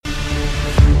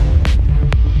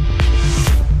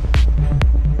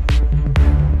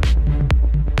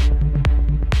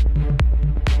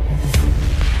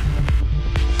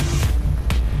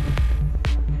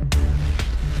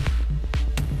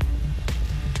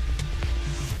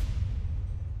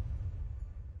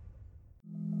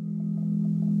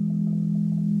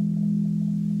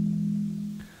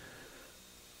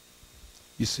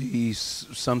You see,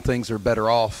 some things are better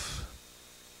off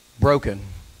broken.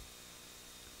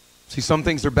 See, some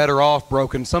things are better off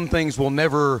broken. Some things will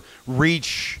never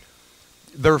reach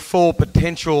their full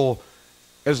potential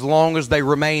as long as they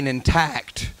remain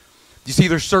intact. You see,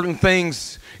 there's certain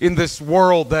things in this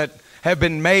world that have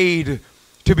been made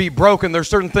to be broken. There's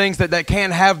certain things that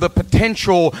can't have the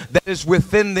potential that is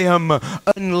within them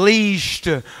unleashed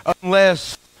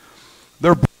unless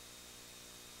they're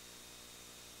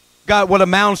got what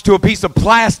amounts to a piece of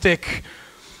plastic.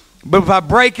 But if I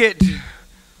break it,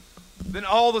 then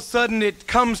all of a sudden it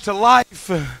comes to life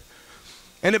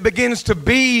and it begins to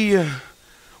be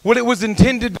what it was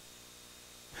intended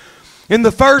in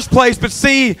the first place. But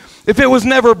see, if it was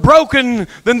never broken,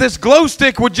 then this glow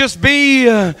stick would just be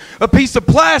a piece of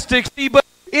plastic. See, but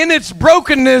in its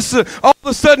brokenness, all of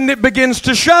a sudden it begins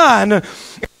to shine.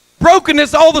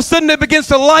 Brokenness, all of a sudden it begins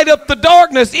to light up the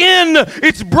darkness. In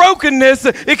its brokenness,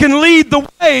 it can lead the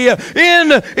way.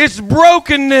 In its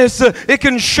brokenness, it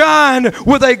can shine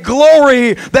with a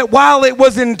glory that while it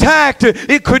was intact,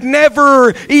 it could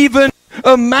never even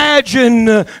imagine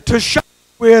to shine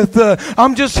with.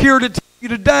 I'm just here to tell you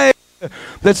today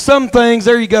that some things,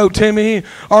 there you go, Timmy,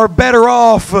 are better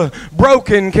off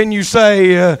broken. Can you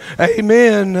say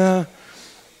amen?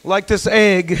 Like this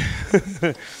egg.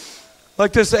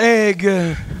 Like this egg.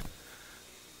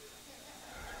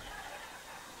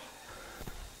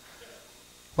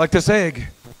 Like this egg.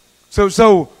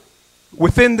 So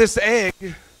within this egg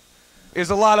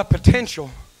is a lot of potential,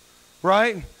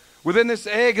 right? Within this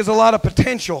egg is a lot of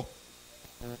potential.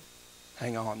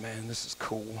 Hang on, man. This is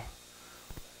cool.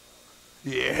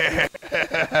 Yeah.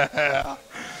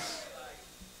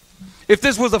 If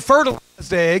this was a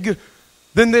fertilized egg,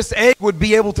 then this egg would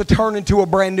be able to turn into a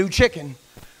brand new chicken,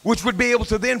 which would be able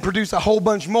to then produce a whole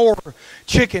bunch more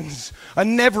chickens, a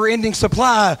never-ending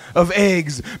supply of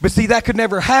eggs. But see, that could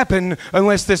never happen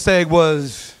unless this egg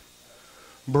was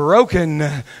broken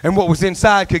and what was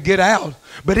inside could get out.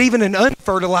 But even an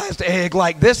unfertilized egg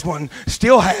like this one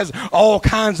still has all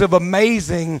kinds of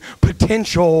amazing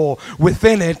potential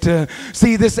within it.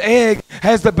 See, this egg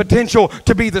has the potential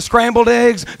to be the scrambled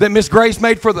eggs that Miss Grace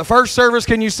made for the first service.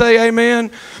 Can you say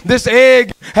amen? This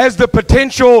egg has the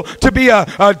potential to be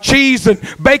a cheese and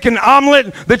bacon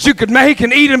omelet that you could make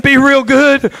and eat and be real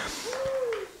good.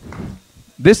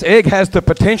 This egg has the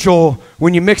potential,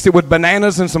 when you mix it with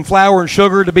bananas and some flour and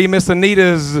sugar, to be Miss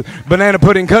Anita's banana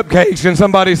pudding cupcakes. Can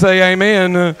somebody say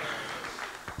amen?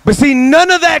 But see,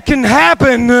 none of that can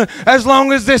happen as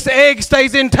long as this egg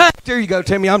stays intact. There you go,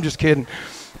 Timmy. I'm just kidding.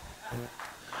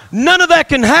 None of that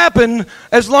can happen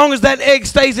as long as that egg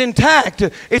stays intact.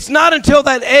 It's not until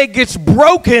that egg gets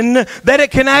broken that it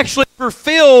can actually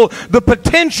fulfill the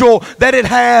potential that it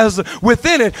has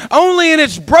within it. Only in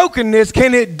its brokenness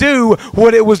can it do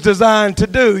what it was designed to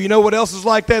do. You know what else is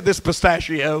like that? This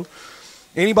pistachio.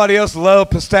 Anybody else love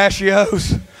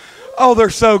pistachios? Oh, they're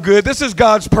so good. This is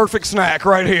God's perfect snack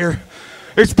right here.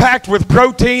 It's packed with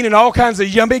protein and all kinds of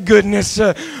yummy goodness,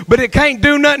 but it can't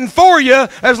do nothing for you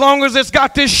as long as it's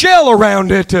got this shell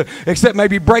around it, except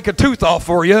maybe break a tooth off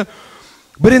for you.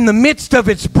 But in the midst of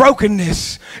its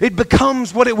brokenness, it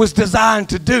becomes what it was designed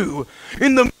to do.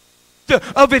 In the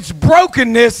midst of its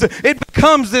brokenness, it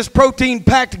becomes this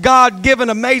protein-packed, God-given,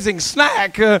 amazing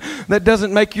snack that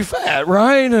doesn't make you fat,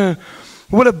 right?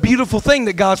 What a beautiful thing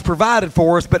that God's provided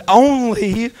for us, but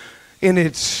only in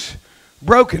its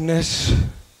brokenness.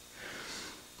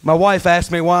 My wife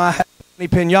asked me why I had a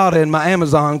piñata in my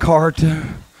Amazon cart.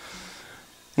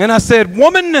 And I said,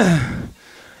 woman, I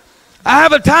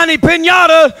have a tiny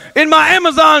piñata in my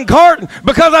Amazon cart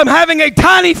because I'm having a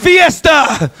tiny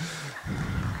fiesta.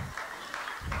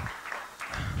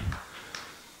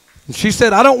 And she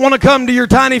said, I don't want to come to your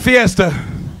tiny fiesta.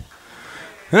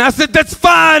 And I said, that's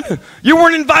fine. You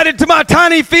weren't invited to my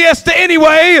tiny fiesta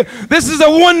anyway. This is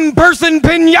a one-person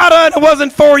piñata, and it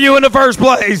wasn't for you in the first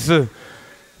place.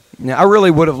 Yeah, I really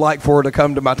would have liked for her to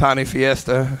come to my tiny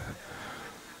fiesta.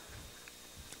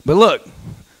 But look.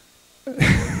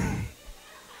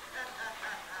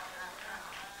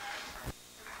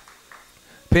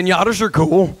 Piñatas are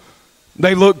cool.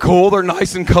 They look cool. They're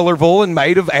nice and colorful and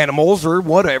made of animals or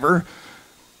whatever.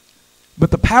 But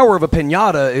the power of a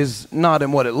piñata is not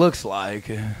in what it looks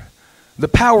like. The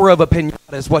power of a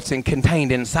piñata is what's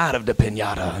contained inside of the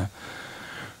piñata.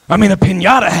 I mean, a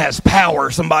piñata has power.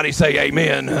 Somebody say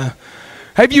amen.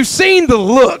 Have you seen the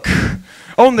look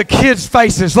on the kids'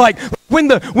 faces? Like when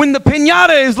the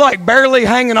piñata is like barely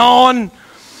hanging on,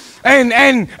 and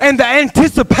the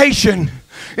anticipation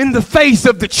in the face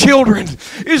of the children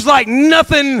is like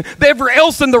nothing ever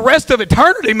else in the rest of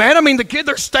eternity, man. I mean, the kids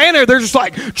are standing there, they're just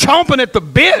like chomping at the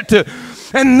bit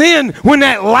And then when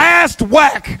that last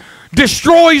whack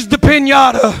destroys the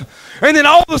piñata, and then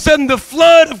all of a sudden the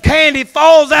flood of candy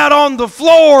falls out on the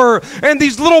floor, and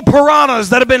these little piranhas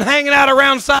that have been hanging out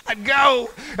around side go,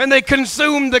 and they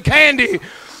consume the candy.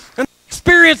 And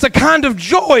experience a kind of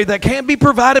joy that can't be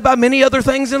provided by many other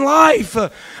things in life.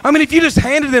 I mean, if you just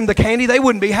handed them the candy, they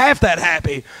wouldn't be half that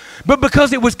happy. But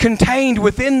because it was contained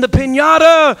within the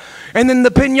piñata, and then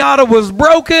the piñata was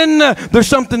broken, there's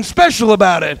something special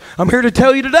about it. I'm here to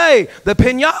tell you today, the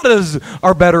piñatas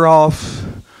are better off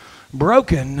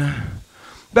broken.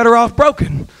 Better off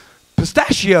broken.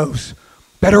 Pistachios,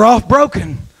 better off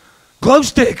broken. Glow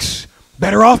sticks,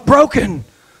 better off broken.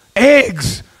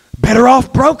 Eggs, better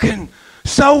off broken.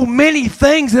 So many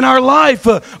things in our life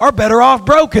are better off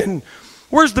broken.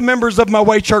 Where's the members of my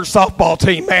Way Church softball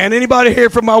team, man? Anybody here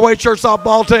from my Way Church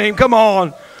softball team? Come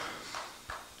on.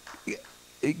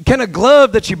 Can a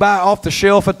glove that you buy off the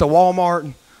shelf at the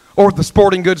Walmart or the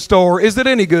sporting goods store, is it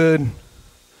any good?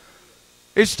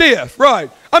 It's stiff, right.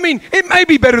 I mean, it may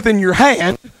be better than your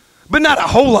hand, but not a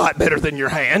whole lot better than your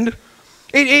hand.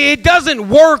 It doesn't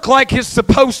work like it's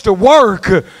supposed to work.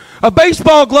 A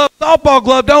baseball glove, softball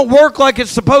glove don't work like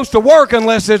it's supposed to work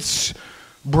unless it's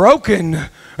broken.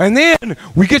 And then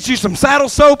we get you some saddle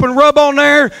soap and rub on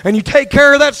there, and you take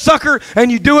care of that sucker,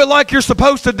 and you do it like you're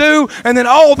supposed to do, and then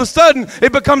all of a sudden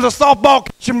it becomes a softball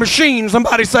catching machine.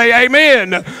 Somebody say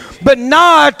amen. But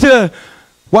not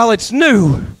while it's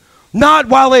new. Not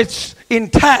while it's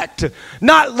intact.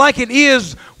 Not like it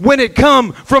is when it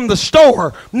come from the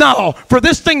store. No, for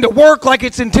this thing to work like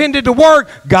it's intended to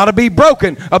work, got to be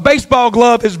broken. A baseball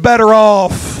glove is better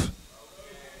off.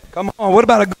 Come on, what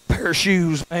about a good pair of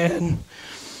shoes, man?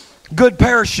 Good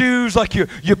pair of shoes, like you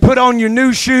put on your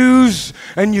new shoes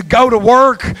and you go to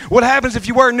work. What happens if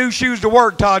you wear new shoes to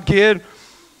work, Todd Kid?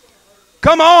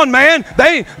 Come on, man.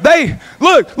 They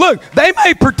look, they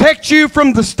may protect you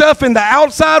from the stuff in the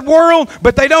outside world,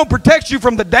 but they don't protect you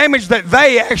from the damage that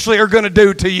they actually are going to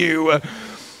do to you.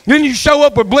 Then you show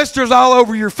up with blisters all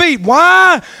over your feet.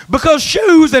 Why? Because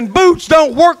shoes and boots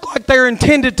don't work like they're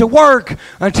intended to work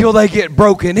until they get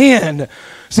broken in.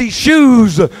 See,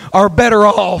 shoes are better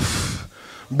off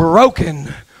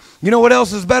broken. You know what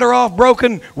else is better off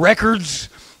broken? Records.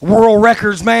 World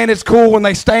records, man, it's cool when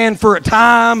they stand for a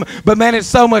time, but man, it's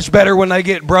so much better when they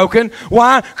get broken.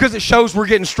 Why? Because it shows we're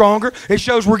getting stronger. It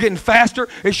shows we're getting faster.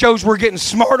 It shows we're getting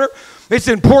smarter. It's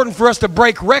important for us to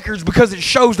break records because it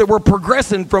shows that we're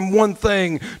progressing from one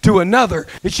thing to another.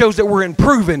 It shows that we're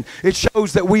improving. It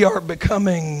shows that we are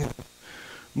becoming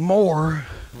more.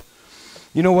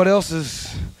 You know what else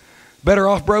is better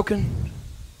off broken?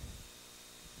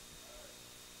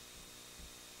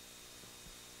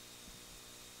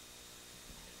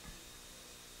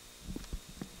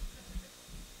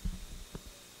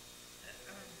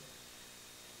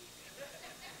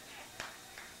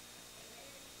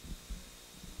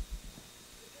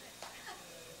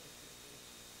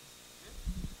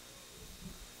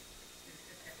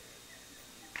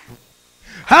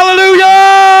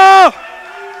 Hallelujah!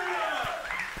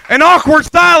 An awkward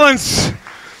silence.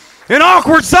 An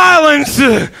awkward silence.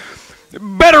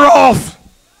 Better off.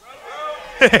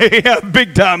 Yeah,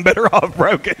 big time better off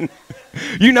broken.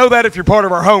 You know that if you're part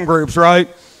of our home groups, right?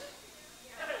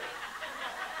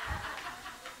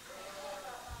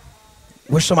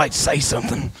 Wish somebody'd say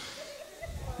something.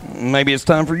 Maybe it's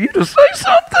time for you to say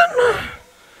something.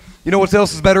 You know what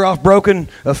else is better off broken?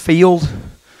 A field,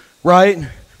 right?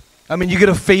 I mean, you get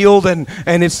a field and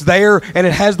it's there and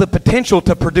it has the potential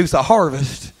to produce a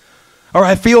harvest. All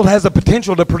right, a field has the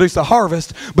potential to produce a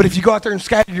harvest, but if you go out there and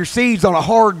scatter your seeds on a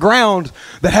hard ground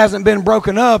that hasn't been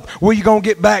broken up, what are you going to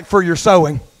get back for your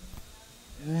sowing?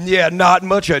 Yeah, not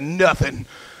much of nothing.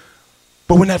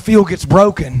 But when that field gets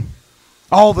broken,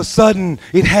 all of a sudden,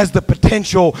 it has the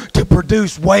potential to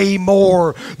produce way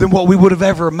more than what we would have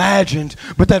ever imagined.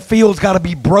 But that field's got to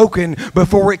be broken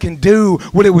before it can do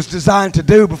what it was designed to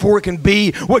do, before it can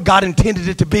be what God intended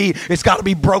it to be. It's got to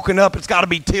be broken up. It's got to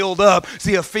be tilled up.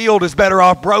 See, a field is better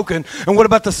off broken. And what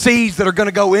about the seeds that are going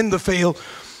to go in the field?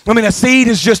 I mean, a seed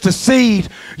is just a seed.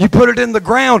 You put it in the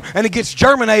ground and it gets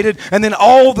germinated, and then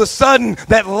all of a sudden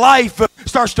that life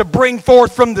starts to bring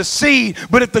forth from the seed.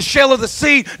 But if the shell of the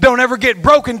seed don't ever get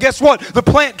broken, guess what? The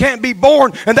plant can't be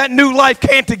born and that new life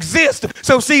can't exist.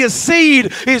 So see, a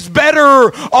seed is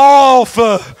better off.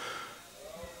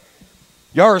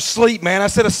 Y'all are asleep, man. I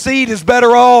said a seed is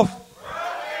better off.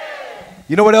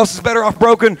 You know what else is better off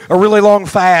broken? A really long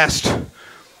fast.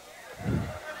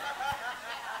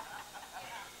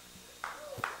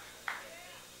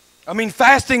 I mean,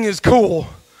 fasting is cool.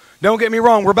 Don't get me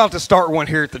wrong. We're about to start one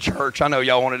here at the church. I know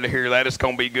y'all wanted to hear that. It's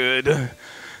going to be good.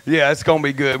 Yeah, it's going to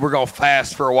be good. We're going to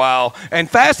fast for a while. And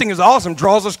fasting is awesome,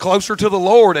 draws us closer to the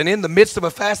Lord. And in the midst of a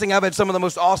fasting, I've had some of the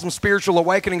most awesome spiritual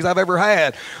awakenings I've ever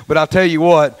had. But I'll tell you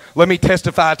what, let me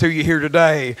testify to you here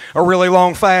today. A really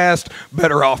long fast,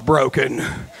 better off broken.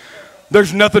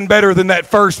 There's nothing better than that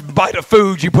first bite of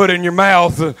food you put in your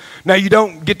mouth. Now, you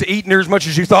don't get to eat near as much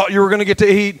as you thought you were going to get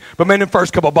to eat. But man, the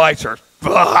first couple bites are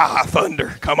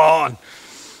thunder. Come on.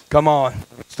 Come on.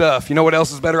 Stuff. You know what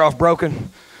else is better off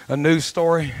broken? A news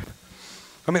story.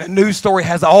 I mean, a news story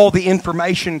has all the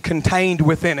information contained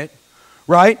within it,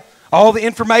 right? All the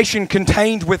information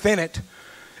contained within it,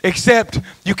 except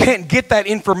you can't get that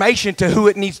information to who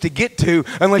it needs to get to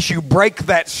unless you break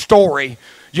that story.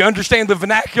 You understand the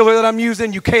vernacular that I'm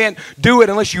using? You can't do it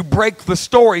unless you break the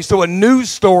story. So a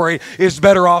news story is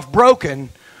better off broken.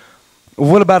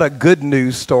 What about a good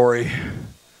news story?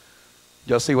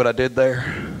 Y'all see what I did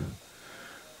there?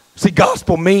 See,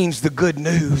 gospel means the good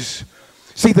news.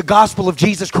 See, the gospel of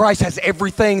Jesus Christ has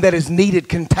everything that is needed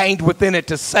contained within it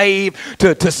to save,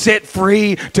 to set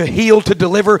free, to heal, to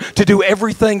deliver, to do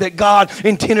everything that God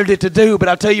intended it to do. But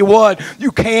I'll tell you what,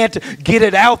 you can't get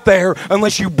it out there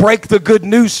unless you break the good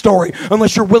news story,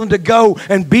 unless you're willing to go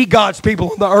and be God's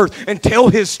people on the earth and tell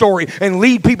His story and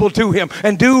lead people to Him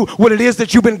and do what it is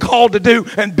that you've been called to do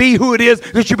and be who it is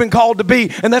that you've been called to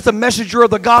be. And that's a messenger of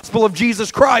the gospel of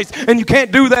Jesus Christ. And you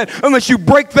can't do that unless you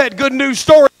break that good news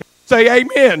story. Say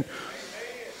amen.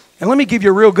 And let me give you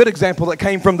a real good example that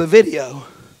came from the video.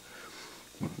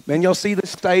 Man, y'all see this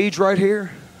stage right here?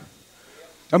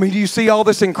 I mean, do you see all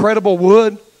this incredible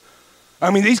wood? I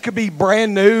mean, these could be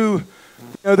brand new. You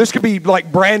know, this could be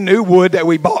like brand new wood that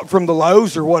we bought from the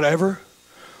Lowe's or whatever.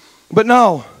 But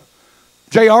no,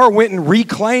 JR went and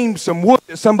reclaimed some wood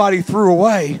that somebody threw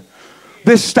away.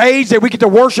 This stage that we get to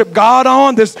worship God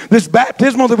on, this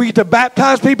baptismal that we get to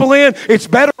baptize people in, it's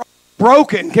better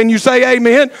broken. Can you say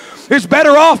amen? It's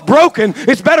better off broken.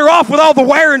 It's better off with all the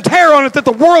wear and tear on it that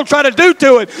the world tried to do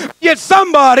to it. Yet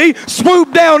somebody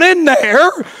swooped down in there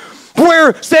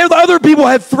where say the other people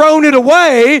had thrown it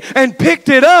away and picked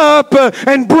it up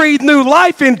and breathed new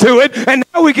life into it, and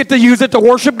now we get to use it to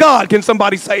worship God. Can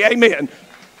somebody say amen?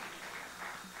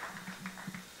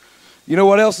 You know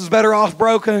what else is better off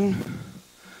broken?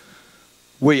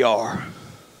 We are.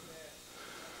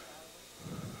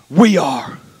 We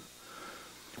are.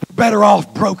 Better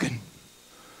off broken.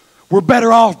 We're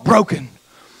better off broken.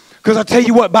 Because I tell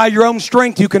you what, by your own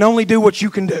strength, you can only do what you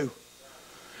can do.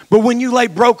 But when you lay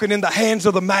broken in the hands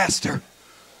of the Master,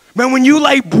 man, when you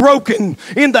lay broken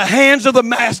in the hands of the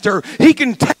Master, He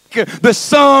can take the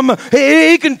sum,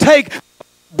 He can take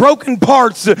broken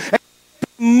parts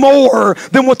more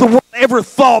than what the world ever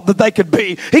thought that they could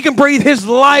be. He can breathe His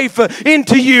life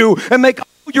into you and make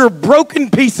all your broken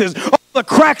pieces, all the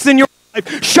cracks in your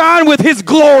life, shine with His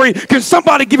glory. Can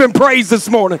somebody give Him praise this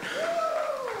morning?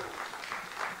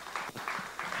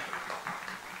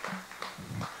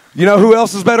 You know who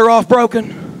else is better off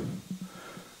broken?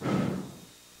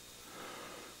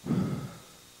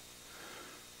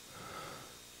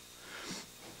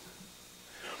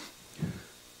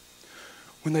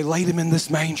 When they laid Him in this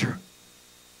manger,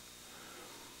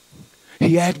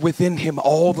 He had within Him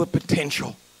all the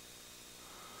potential,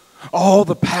 all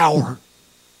the power,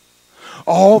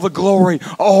 all the glory,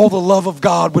 all the love of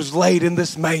God was laid in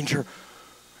this manger.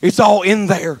 It's all in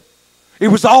there. It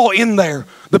was all in there.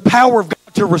 The power of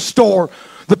God to restore,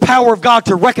 the power of God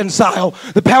to reconcile,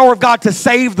 the power of God to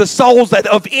save the souls that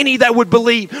of any that would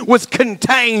believe was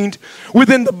contained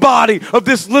within the body of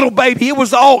this little baby. It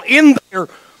was all in there.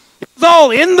 It was all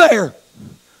in there.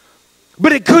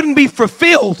 But it couldn't be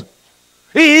fulfilled.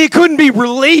 It couldn't be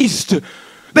released.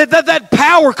 That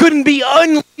power couldn't be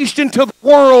unleashed into the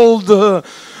world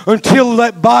until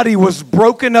that body was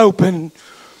broken open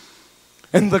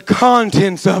and the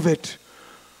contents of it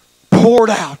poured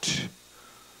out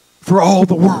for all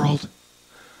the world.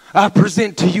 I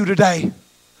present to you today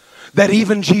that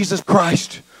even Jesus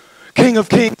Christ, King of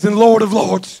Kings and Lord of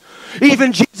Lords,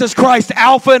 even Jesus Christ,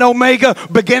 Alpha and Omega,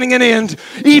 beginning and end.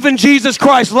 Even Jesus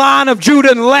Christ, Lion of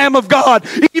Judah and Lamb of God.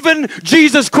 Even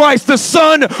Jesus Christ, the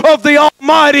Son of the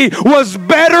Almighty, was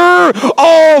better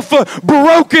off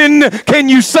broken. Can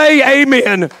you say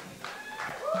amen?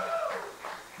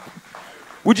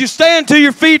 Would you stand to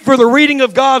your feet for the reading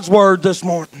of God's Word this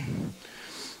morning?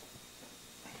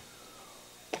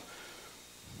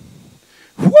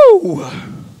 Woo!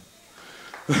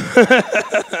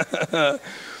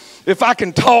 If I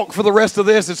can talk for the rest of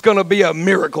this, it's going to be a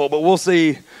miracle, but we'll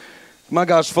see. My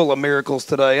God's full of miracles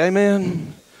today.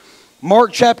 Amen.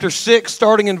 Mark chapter 6,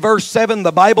 starting in verse 7,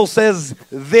 the Bible says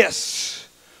this.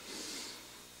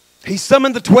 he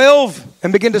summoned the 12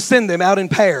 and began to send them out in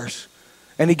pairs.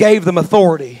 And he gave them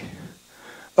authority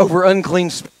over unclean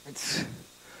spirits.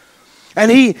 And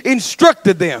he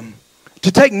instructed them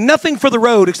to take nothing for the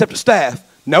road except a staff.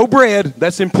 No bread,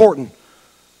 that's important.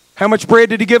 How much bread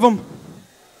did he give them?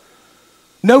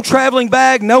 No traveling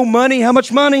bag, no money. How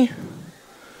much money?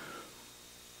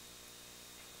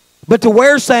 But to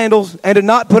wear sandals and to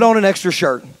not put on an extra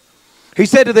shirt. He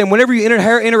said to them, whenever you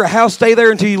enter a house, stay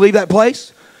there until you leave that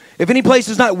place. If any place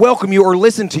does not welcome you or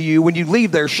listen to you, when you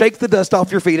leave there, shake the dust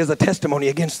off your feet as a testimony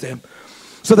against them.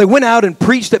 So they went out and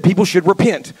preached that people should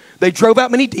repent. They drove out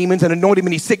many demons and anointed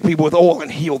many sick people with oil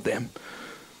and healed them.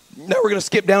 Now we're going to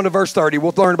skip down to verse 30.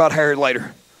 We'll learn about Herod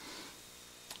later.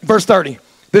 Verse 30.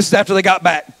 This is after they got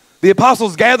back. The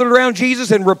apostles gathered around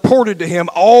Jesus and reported to him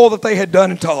all that they had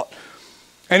done and taught.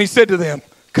 And he said to them,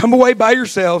 come away by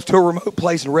yourselves to a remote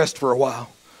place and rest for a while.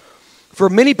 For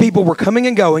many people were coming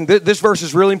and going. This verse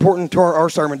is really important to our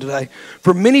sermon today.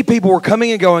 For many people were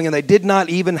coming and going, and they did not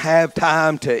even have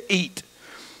time to eat.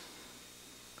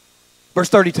 Verse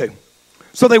 32.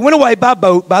 So they went away by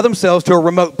boat by themselves to a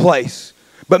remote place.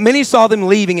 But many saw them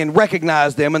leaving and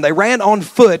recognized them, and they ran on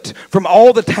foot from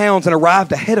all the towns and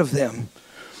arrived ahead of them.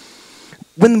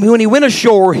 When he went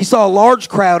ashore, he saw a large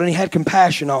crowd, and he had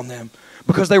compassion on them,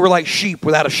 because they were like sheep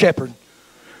without a shepherd.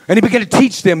 And he began to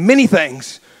teach them many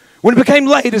things. When it became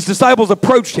late, his disciples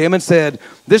approached him and said,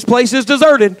 this place is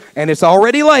deserted, and it's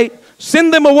already late.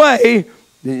 Send them away.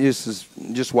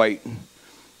 Just wait.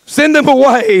 Send them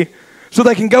away so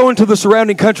they can go into the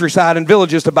surrounding countryside and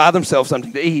villages to buy themselves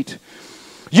something to eat.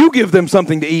 You give them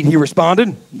something to eat, he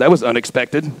responded. That was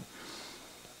unexpected.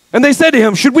 And they said to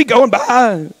him, should we go and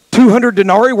buy 200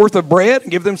 denarii worth of bread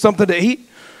and give them something to eat?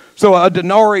 So a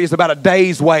denarii is about a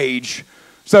day's wage.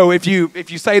 So if you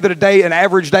say that an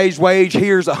average day's wage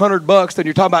here is $100, then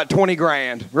you're talking about 20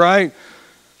 grand, right?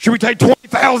 Should we take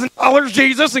 $20,000,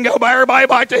 Jesus, and go buy everybody a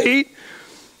bite to eat?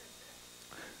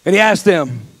 And he asked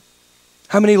them,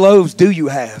 how many loaves do you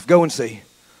have? Go and see.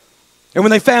 And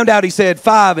when they found out, he said,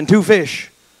 5 and 2 fish.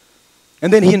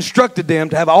 And then he instructed them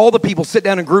to have all the people sit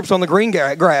down in groups on the green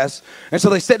grass. And so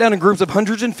they sat down in groups of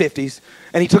hundreds and fifties.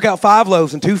 And he took out 5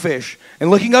 loaves and 2 fish. And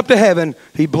looking up to heaven,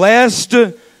 he blessed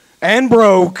and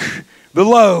broke the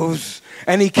loaves.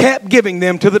 And he kept giving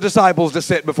them to the disciples to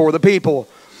sit before the people.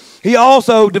 He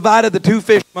also divided the 2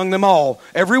 fish among them all.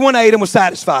 Everyone ate and was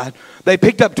satisfied. They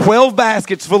picked up 12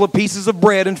 baskets full of pieces of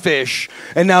bread and fish.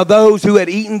 And now those who had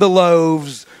eaten the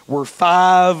loaves were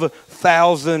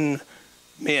 5,000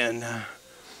 men.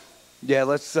 Yeah,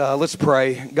 let's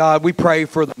pray. God, we pray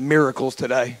for the miracles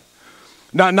today.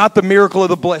 Not the miracle of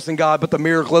the blessing, God, but the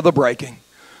miracle of the breaking.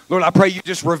 Lord, I pray you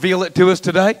just reveal it to us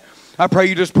today. I pray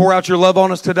you just pour out your love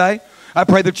on us today. I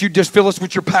pray that you just fill us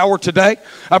with your power today.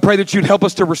 I pray that you'd help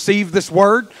us to receive this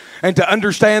word and to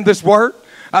understand this word.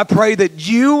 I pray that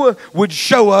you would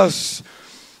show us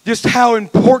just how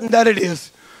important that it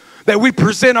is that we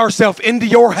present ourselves into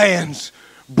your hands,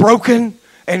 broken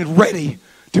and ready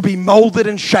to be molded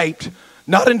and shaped,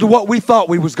 not into what we thought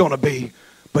we was going to be,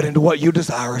 but into what you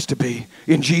desire us to be.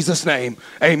 In Jesus' name,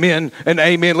 amen and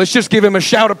amen. Let's just give him a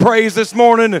shout of praise this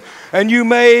morning, and you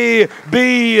may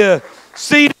be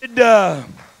seated.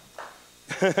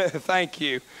 Thank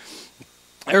you.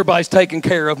 Everybody's taking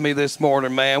care of me this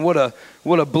morning, man. What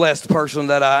a blessed person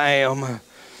that I am.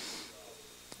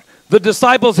 The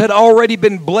disciples had already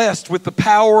been blessed with the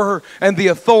power and the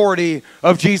authority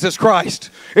of Jesus Christ.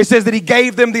 It says that he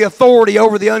gave them the authority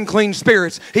over the unclean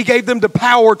spirits. He gave them the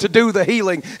power to do the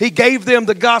healing. He gave them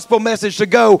the gospel message to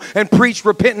go and preach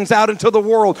repentance out into the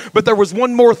world. But there was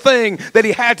one more thing that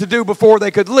he had to do before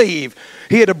they could leave.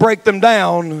 He had to break them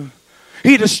down.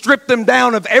 He had to strip them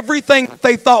down of everything that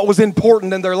they thought was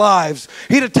important in their lives.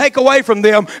 He had to take away from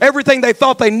them everything they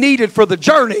thought they needed for the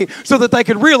journey so that they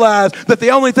could realize that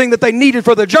the only thing that they needed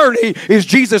for the journey is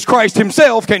Jesus Christ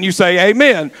himself. Can you say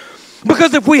amen?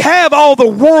 Because if we have all the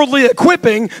worldly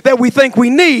equipping that we think we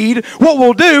need, what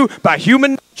we'll do by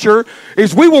human nature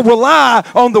is we will rely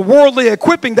on the worldly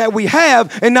equipping that we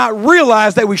have and not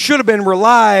realize that we should have been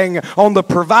relying on the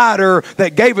provider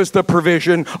that gave us the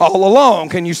provision all along.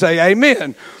 Can you say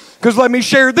amen? Because let me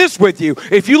share this with you.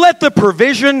 If you let the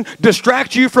provision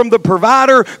distract you from the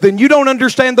provider, then you don't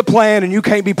understand the plan and you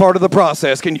can't be part of the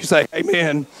process. Can you say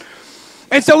amen?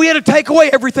 And so we had to take away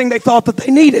everything they thought that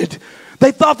they needed.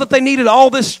 They thought that they needed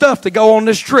all this stuff to go on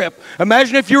this trip.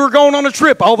 Imagine if you were going on a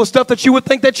trip, all the stuff that you would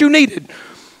think that you needed.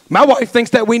 My wife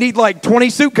thinks that we need like 20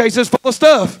 suitcases full of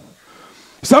stuff.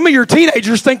 Some of your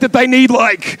teenagers think that they need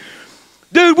like,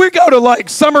 dude, we go to like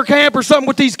summer camp or something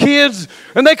with these kids,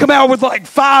 and they come out with like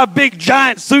 5 big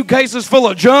giant suitcases full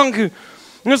of junk.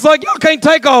 And it's like, y'all can't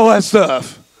take all that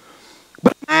stuff.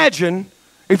 But imagine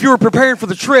if you were preparing for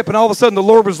the trip and all of a sudden the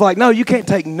Lord was like, no, you can't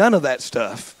take none of that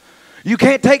stuff. You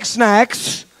can't take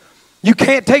snacks. You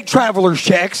can't take traveler's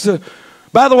checks.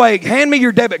 By the way, hand me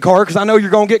your debit card because I know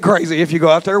you're going to get crazy if you go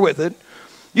out there with it.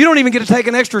 You don't even get to take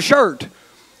an extra shirt.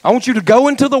 I want you to go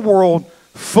into the world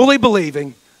fully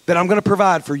believing that I'm going to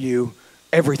provide for you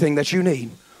everything that you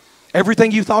need.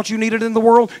 Everything you thought you needed in the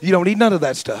world, you don't need none of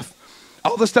that stuff.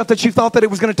 All the stuff that you thought that it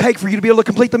was going to take for you to be able to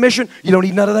complete the mission, you don't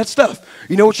need none of that stuff.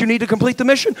 You know what you need to complete the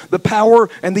mission? The power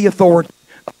and the authority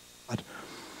of God.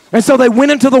 And so they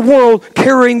went into the world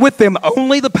carrying with them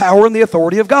only the power and the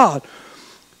authority of God.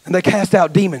 And they cast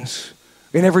out demons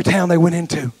in every town they went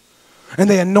into. And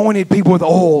they anointed people with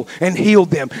oil and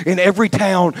healed them in every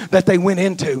town that they went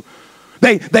into.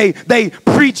 They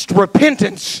preached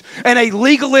repentance, and a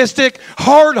legalistic,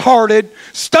 hard-hearted,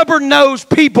 stubborn-nosed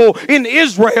people in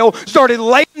Israel started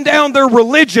laying down their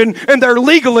religion and their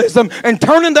legalism and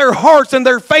turning their hearts and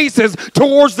their faces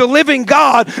towards the living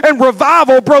God, and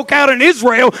revival broke out in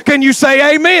Israel. Can you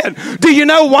say amen? Do you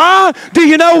know why? Do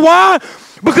you know why?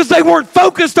 Because they weren't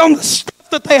focused on the stuff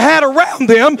that they had around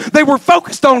them. They were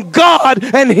focused on God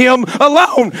and Him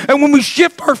alone. And when we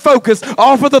shift our focus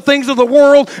off of the things of the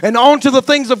world and onto the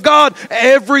things of God,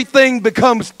 everything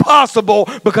becomes possible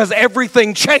because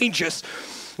everything changes.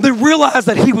 They realized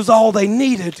that He was all they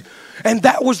needed. And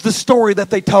that was the story that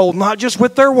they told, not just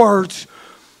with their words.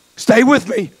 Stay with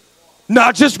me.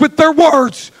 Not just with their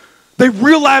words. They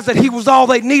realized that He was all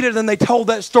they needed, and they told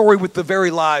that story with the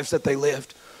very lives that they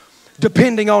lived.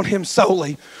 Depending on Him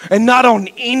solely and not on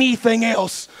anything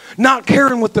else, not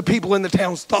caring what the people in the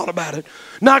towns thought about it,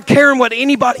 not caring what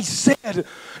anybody said,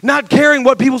 not caring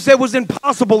what people said was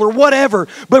impossible or whatever,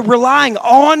 but relying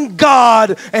on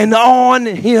God and on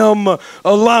Him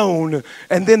alone.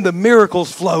 And then the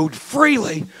miracles flowed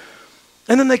freely.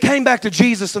 And then they came back to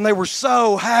Jesus and they were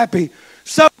so happy,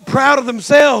 so proud of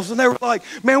themselves, and they were like,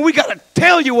 man, we got to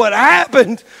tell you what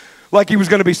happened. Like He was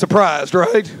going to be surprised,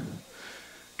 right?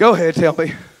 Go ahead, tell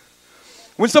me.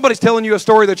 When somebody's telling you a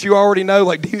story that you already know,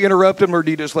 like, do you interrupt them or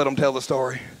do you just let them tell the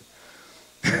story?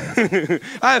 I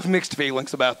have mixed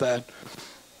feelings about that.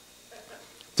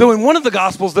 So in one of the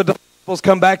Gospels, the disciples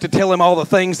come back to tell Him all the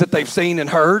things that they've seen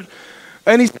and heard.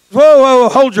 And He says, whoa,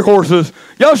 hold your horses.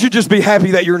 Y'all should just be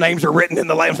happy that your names are written in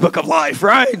the Lamb's Book of Life,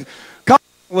 right? Calm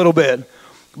a little bit.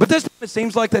 But this time it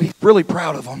seems like that He's really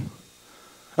proud of them.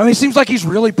 I mean, it seems like He's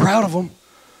really proud of them.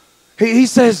 He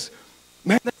says,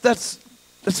 man, that's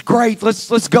great.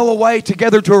 Let's go away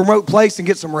together to a remote place and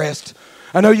get some rest.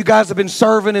 I know you guys have been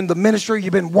serving in the ministry.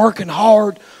 You've been working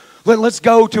hard. Let's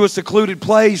go to a secluded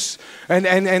place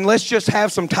and let's just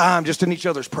have some time just in each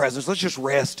other's presence. Let's just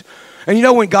rest. And you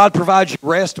know when God provides you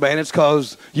rest, man, it's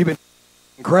because you've been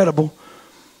incredible.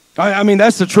 I mean,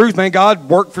 that's the truth, man. God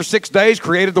worked for 6 days,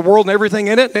 created the world and everything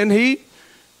in it, and He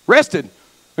rested.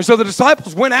 And so the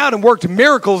disciples went out and worked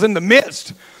miracles in the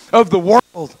midst of the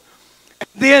world.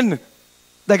 Then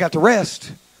they got to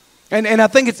rest. And I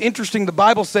think it's interesting, the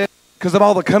Bible says, because of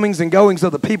all the comings and goings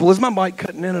of the people. Is my mic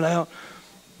cutting in and out?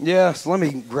 Yes, let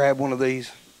me grab one of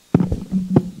these.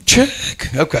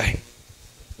 Check. Okay.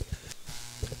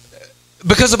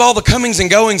 Because of all the comings and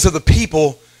goings of the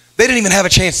people, they didn't even have a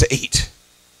chance to eat.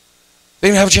 They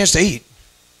didn't have a chance to eat.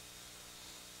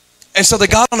 And so they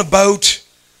got on a boat,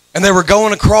 and they were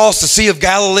going across the Sea of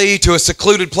Galilee to a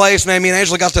secluded place. Man, me and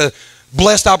Angela got the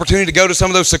blessed opportunity to go to some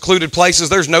of those secluded places.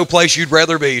 There's no place you'd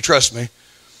rather be, trust me.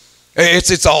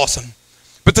 It's awesome.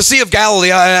 But the Sea of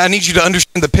Galilee, I need you to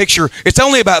understand the picture. It's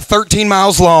only about 13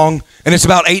 miles long, and it's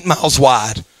about 8 miles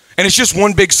wide. And it's just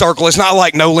one big circle. It's not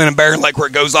like Nolan and Barron Lake where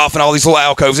it goes off in all these little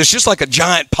alcoves. It's just like a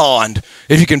giant pond,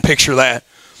 if you can picture that.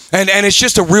 And it's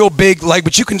just a real big lake,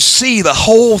 but you can see the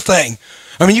whole thing.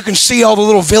 I mean, you can see all the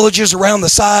little villages around the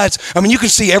sides. I mean, you can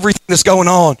see everything that's going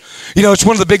on. You know, it's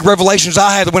one of the big revelations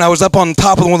I had when I was up on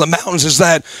top of one of the mountains is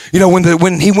that, you know,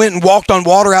 when He went and walked on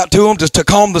water out to them to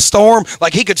calm the storm,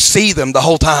 like He could see them the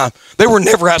whole time. They were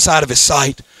never outside of His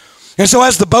sight. And so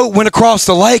as the boat went across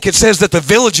the lake, it says that the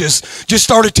villages just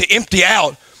started to empty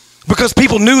out because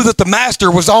people knew that the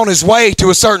Master was on His way to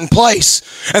a certain place.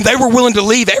 And they were willing to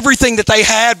leave everything that they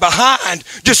had behind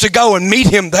just to go and meet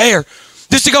Him there.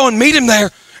 Just to go and meet Him there.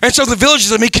 And so the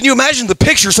villages, I mean, can you imagine the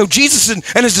picture? So Jesus and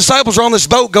His disciples are on this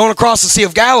boat going across the Sea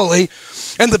of Galilee.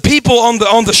 And the people on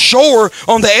the shore,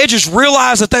 on the edges,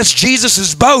 realize that that's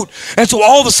Jesus' boat. And so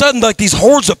all of a sudden, like these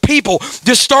hordes of people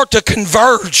just start to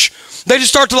converge. They just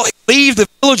start to like leave the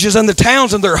villages and the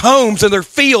towns and their homes and their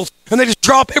fields And they just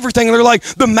drop everything, and they're like,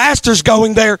 the master's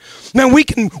going there. Man, we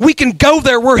can go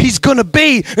there where he's going to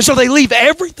be. And so they leave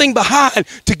everything behind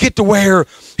to get to where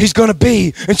he's going to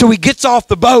be. And so he gets off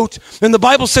the boat, and the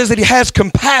Bible says that he has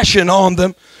compassion on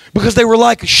them because they were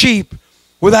like a sheep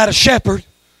without a shepherd.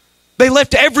 They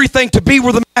left everything to be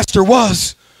where the master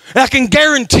was. And I can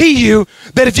guarantee you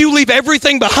that if you leave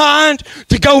everything behind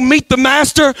to go meet the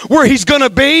master where he's going to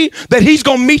be, that he's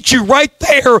going to meet you right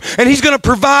there, and he's going to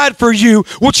provide for you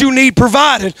what you need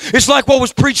provided. It's like what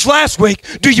was preached last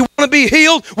week. Do you want to be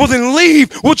healed? Well, then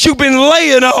leave what you've been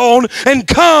laying on and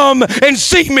come and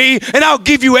see me, and I'll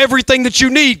give you everything that you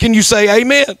need. Can you say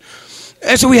amen?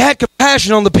 And so he had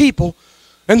compassion on the people.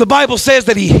 And the Bible says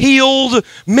that he healed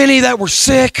many that were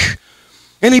sick,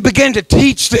 and he began to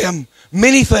teach them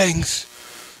many things.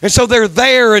 And so they're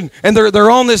there, and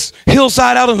they're on this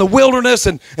hillside out in the wilderness,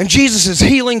 and Jesus is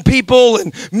healing people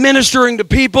and ministering to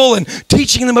people and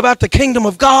teaching them about the kingdom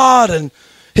of God. And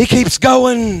he keeps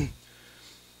going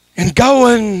and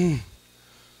going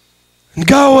and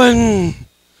going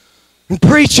and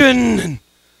preaching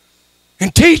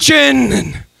and teaching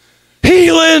and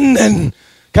healing, and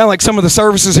kind of like some of the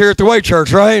services here at the Way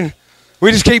Church, right?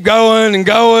 We just keep going and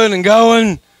going and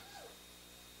going.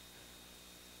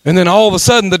 And then all of a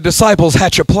sudden, the disciples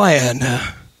hatch a plan.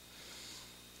 And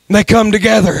they come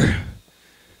together.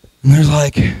 And they're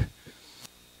like,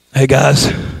 hey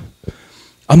guys,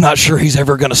 I'm not sure he's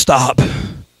ever going to stop.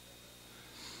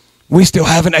 We still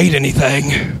haven't ate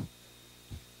anything.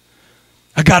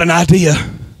 I got an idea.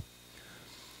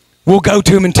 We'll go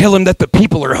to him and tell him that the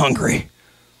people are hungry.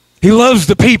 He loves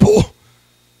the people.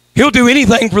 He'll do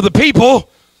anything for the people.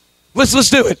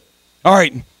 Let's do it. All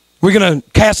right. We're going to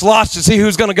cast lots to see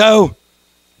who's going to go.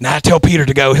 Nah, tell Peter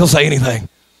to go. He'll say anything.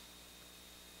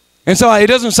 And so it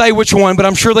doesn't say which one, but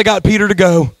I'm sure they got Peter to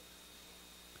go.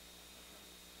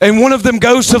 And one of them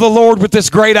goes to the Lord with this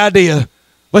great idea.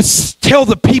 Let's tell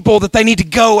the people that they need to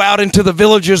go out into the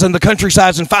villages and the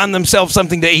countrysides and find themselves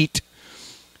something to eat.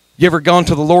 You ever gone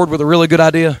to the Lord with a really good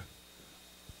idea?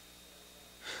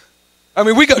 I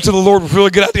mean, we go to the Lord with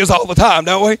really good ideas all the time,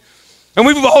 don't we? And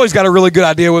we've always got a really good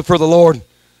idea for the Lord.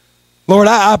 Lord,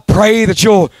 I pray that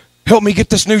you'll help me get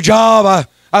this new job.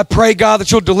 I pray, God, that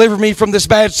you'll deliver me from this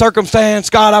bad circumstance.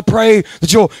 God, I pray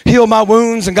that you'll heal my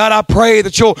wounds. And God, I pray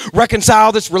that you'll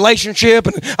reconcile this relationship.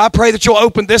 And I pray that you'll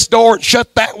open this door and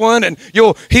shut that one. And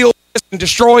you'll heal this and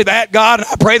destroy that, God. And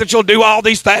I pray that you'll do all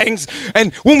these things.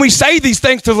 And when we say these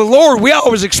things to the Lord, we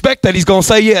always expect that he's going to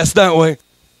say yes, don't we?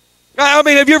 I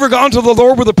mean, have you ever gone to the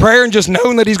Lord with a prayer and just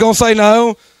known that he's going to say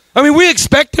no? I mean, we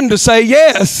expect him to say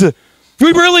yes.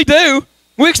 We really do.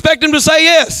 We expect him to say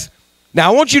yes.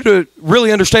 Now, I want you to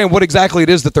really understand what exactly it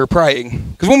is that they're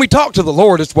praying. Because when we talk to the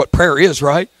Lord, it's what prayer is,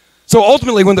 right? So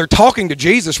ultimately, when they're talking to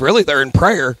Jesus, really, they're in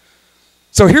prayer.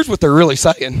 So here's what they're really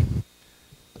saying.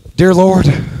 Dear Lord,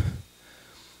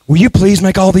 will you please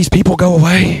make all these people go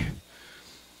away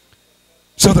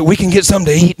so that we can get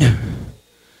something to eat?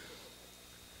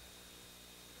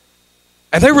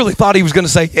 And they really thought he was going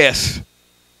to say yes.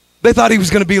 They thought he was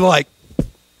going to be like,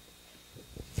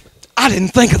 I didn't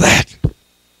think of that.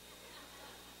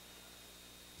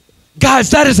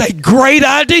 Guys, that is a great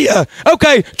idea.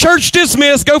 Okay, church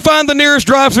dismissed. Go find the nearest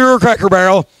drive-thru or Cracker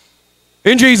Barrel.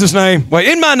 In Jesus' name. Wait,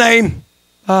 in my name.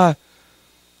 But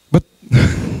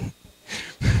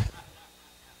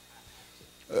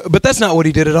that's not what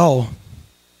he did at all.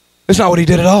 That's not what he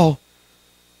did at all.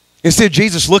 Instead,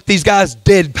 Jesus looked these guys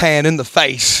deadpan in the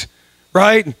face,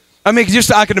 right? I mean,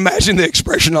 I can imagine the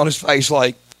expression on his face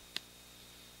like,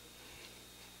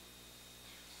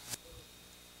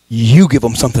 you give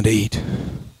them something to eat.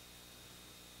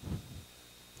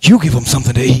 You give them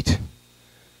something to eat.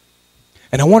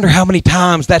 And I wonder how many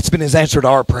times that's been his answer to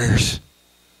our prayers.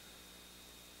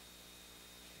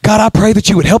 God, I pray that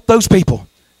you would help those people.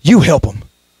 You help them.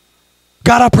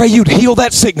 God, I pray you'd heal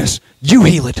that sickness. You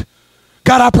heal it.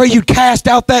 God, I pray you'd cast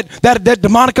out that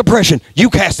demonic oppression. You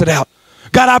cast it out.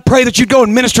 God, I pray that you'd go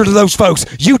and minister to those folks.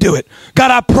 You do it.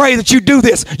 God, I pray that you do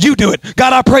this. You do it.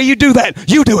 God, I pray you do that.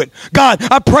 You do it. God,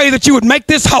 I pray that you would make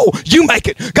this whole. You make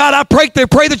it. God, I pray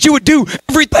that you would do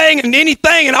everything and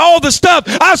anything and all the stuff.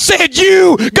 I said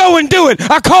you go and do it.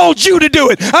 I called you to do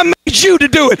it. I made you to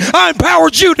do it. I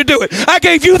empowered you to do it. I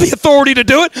gave you the authority to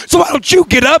do it. So why don't you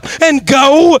get up and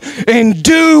go and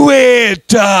do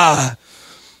it?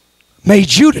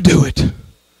 Made you to do it.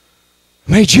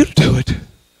 Made you to do it.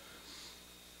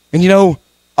 And you know,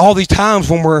 all these times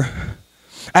when we're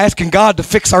asking God to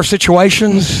fix our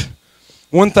situations,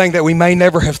 one thing that we may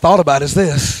never have thought about is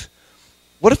this.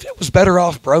 What if it was better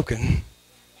off broken?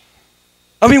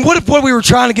 I mean, what if what we were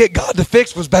trying to get God to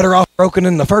fix was better off broken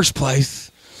in the first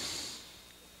place?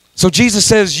 So Jesus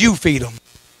says, you feed them.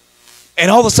 And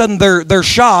all of a sudden they're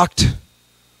shocked.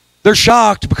 They're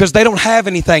shocked because they don't have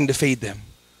anything to feed them.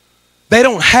 They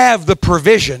don't have the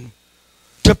provision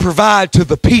to provide to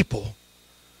the people.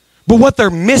 But what they're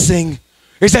missing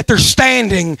is that they're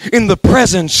standing in the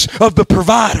presence of the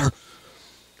provider.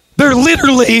 They're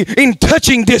literally in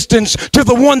touching distance to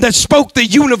the one that spoke the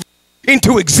universe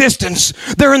into existence.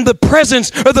 They're in the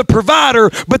presence of the provider,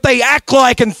 but they act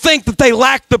like and think that they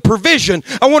lack the provision.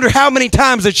 I wonder how many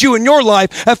times that you in your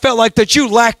life have felt like that you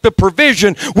lack the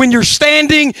provision. When you're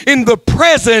standing in the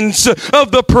presence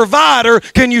of the provider,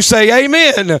 can you say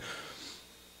amen?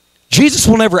 Jesus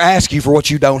will never ask you for what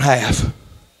you don't have.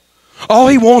 All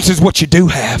he wants is what you do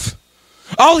have.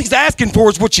 All he's asking for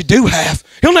is what you do have.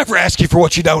 He'll never ask you for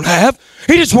what you don't have.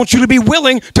 He just wants you to be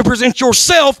willing to present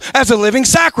yourself as a living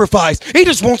sacrifice. He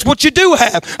just wants what you do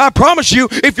have. I promise you,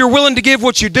 if you're willing to give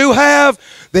what you do have,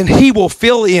 then he will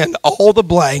fill in all the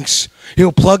blanks.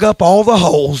 He'll plug up all the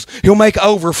holes. He'll make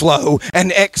overflow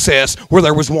and excess where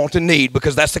there was want and need,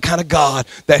 because that's the kind of God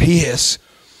that he is.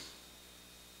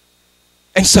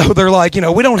 And so they're like,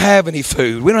 we don't have any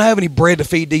food. We don't have any bread to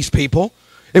feed these people.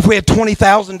 If we had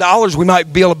 $20,000, we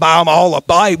might be able to buy them all a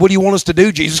bite. What do you want us to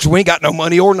do, Jesus? Because we ain't got no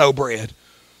money or no bread.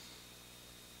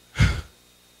 And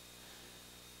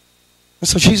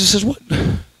so Jesus says,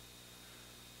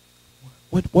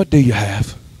 what do you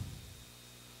have?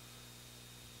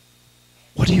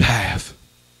 What do you have?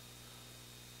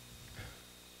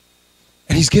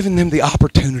 And he's given them the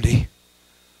opportunity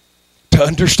to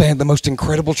understand the most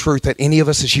incredible truth that any of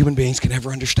us as human beings can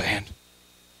ever understand.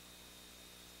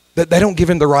 That they don't give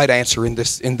him the right answer in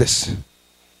this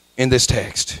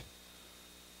text.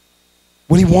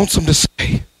 What he wants them to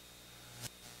say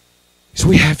is,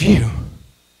 we have you.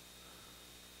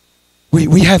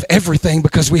 We have everything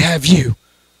because we have you.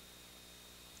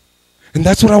 And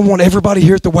that's what I want everybody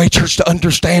here at the Way Church to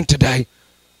understand today.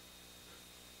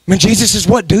 I mean, Jesus says,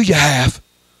 what do you have?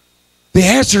 The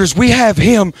answer is, we have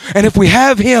him. And if we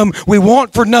have him, we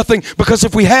want for nothing, because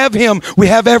if we have him, we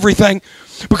have everything.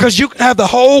 Because you can have the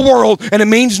whole world and it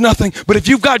means nothing. But if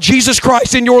you've got Jesus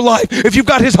Christ in your life, if you've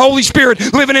got his Holy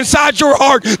Spirit living inside your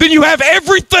heart, then you have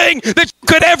everything that you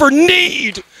could ever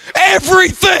need.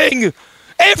 Everything.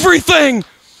 Everything.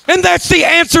 And that's the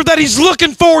answer that he's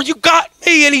looking for. You got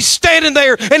me. And he's standing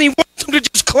there and he wants them to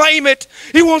just claim it.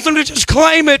 He wants them to just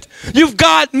claim it. You've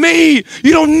got me.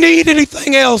 You don't need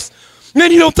anything else.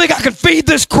 Man, you don't think I can feed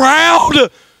this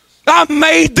crowd? I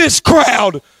made this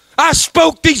crowd. I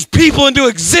spoke these people into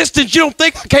existence. You don't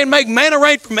think I can't make manna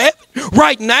rain from heaven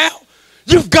right now?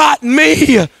 You've got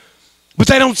me. But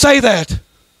they don't say that.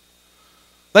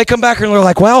 They come back and they're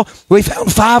like, well, we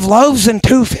found 5 loaves and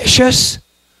 2 fishes.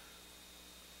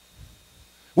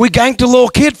 We ganked a little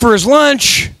kid for his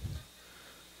lunch.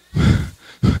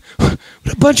 What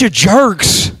a bunch of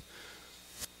jerks.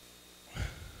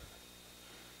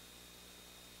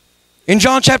 In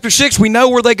John chapter 6, we know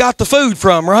where they got the food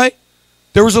from, right?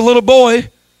 There was a little boy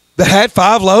that had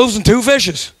 5 loaves and 2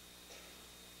 fishes.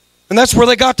 And that's where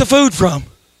they got the food from.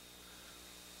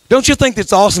 Don't you think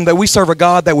it's awesome that we serve a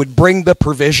God that would bring the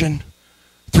provision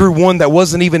through one that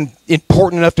wasn't even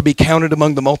important enough to be counted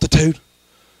among the multitude?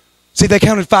 See, they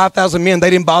counted 5,000 men. They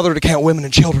didn't bother to count women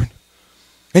and children.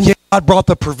 And yet God brought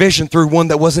the provision through one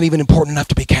that wasn't even important enough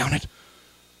to be counted.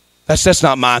 That's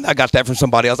not mine. I got that from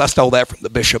somebody else. I stole that from the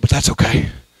bishop, but that's okay.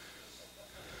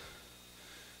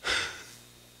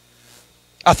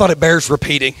 I thought it bears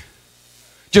repeating,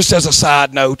 just as a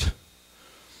side note.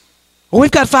 Well, we've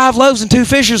got 5 loaves and 2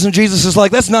 fishes, and Jesus is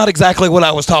like, that's not exactly what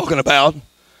I was talking about,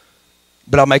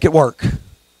 but I'll make it work.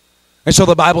 And so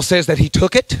the Bible says that he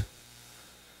took it,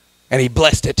 and he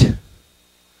blessed it.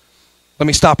 Let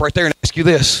me stop right there and ask you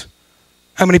this.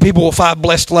 How many people will 5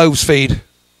 blessed loaves feed?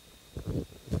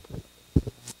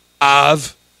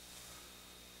 5.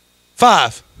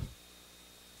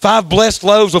 5 blessed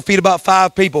loaves will feed about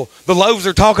 5 people. The loaves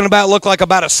they're talking about look like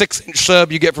about a 6-inch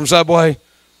sub you get from Subway.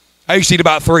 I used to eat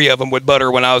about 3 of them with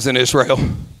butter when I was in Israel.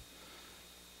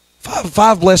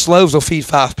 5 blessed loaves will feed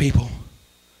 5 people.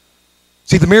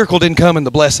 See, the miracle didn't come in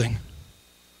the blessing.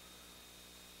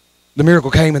 The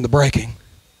miracle came in the breaking.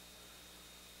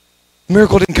 The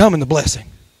miracle didn't come in the blessing.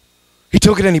 He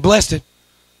took it and he blessed it.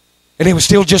 And it was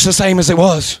still just the same as it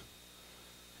was.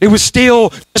 It was still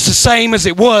just the same as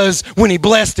it was when he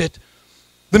blessed it.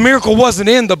 The miracle wasn't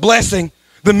in the blessing.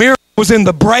 The miracle was in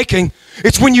the breaking.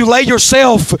 It's when you lay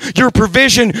yourself, your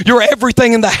provision, your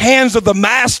everything in the hands of the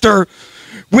master.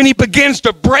 When he begins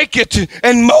to break it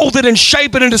and mold it and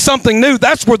shape it into something new,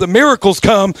 that's where the miracles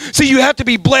come. See, you have to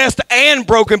be blessed and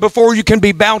broken before you can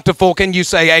be bountiful. Can you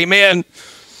say amen?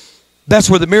 That's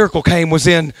where the miracle came, was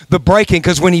in the breaking,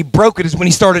 because when he broke it is when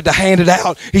he started to hand it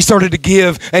out. He started to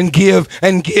give and give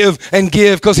and give and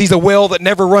give, because he's a well that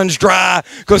never runs dry,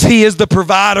 because he is the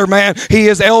provider, man. He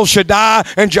is El Shaddai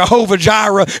and Jehovah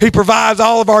Jireh. He provides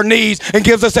all of our needs and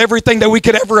gives us everything that we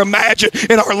could ever imagine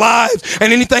in our lives.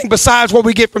 And anything besides what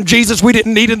we get from Jesus, we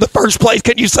didn't need in the first place.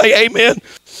 Can you say amen?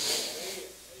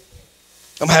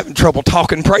 I'm having trouble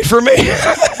talking. Pray for me.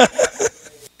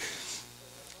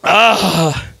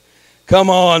 Come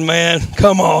on, man.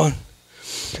 Come on.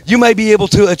 You may be able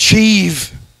to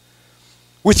achieve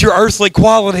with your earthly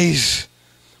qualities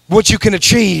what you can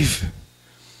achieve.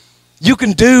 You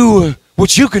can do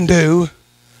what you can do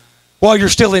while you're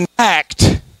still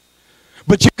intact.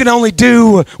 But you can only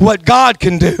do what God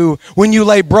can do when you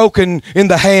lay broken in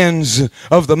the hands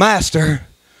of the Master.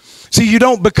 See, you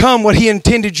don't become what he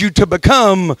intended you to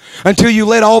become until you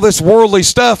let all this worldly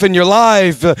stuff in your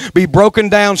life be broken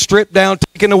down, stripped down,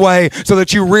 taken away, so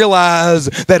that you realize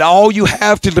that all you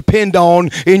have to depend on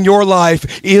in your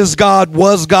life is God,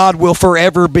 was God, will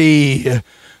forever be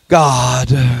God.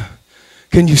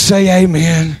 Can you say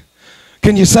amen?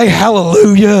 Can you say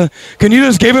hallelujah? Can you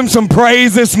just give him some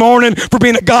praise this morning for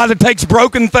being a God that takes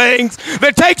broken things,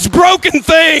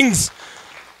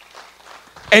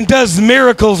 and does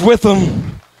miracles with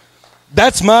them?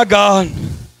 That's my God.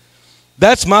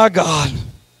 That's my God.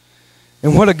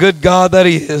 And what a good God that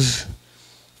he is.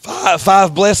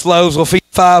 Five blessed loaves will feed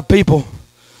 5 people.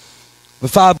 The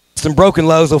 5 blessed and broken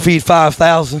loaves will feed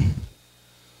 5,000.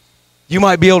 You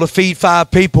might be able to feed 5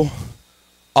 people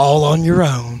all on your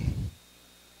own.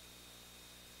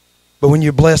 But when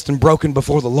you're blessed and broken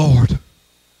before the Lord,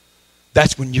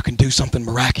 that's when you can do something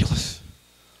miraculous.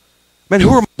 Man, who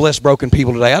are my blessed, broken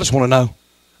people today? I just want to know.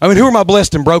 I mean, who are my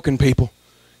blessed and broken people?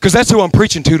 Because that's who I'm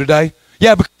preaching to today.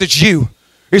 Yeah, because it's you.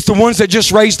 It's the ones that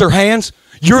just raised their hands.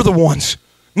 You're the ones.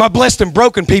 My blessed and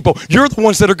broken people, you're the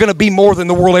ones that are going to be more than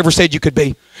the world ever said you could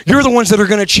be. You're the ones that are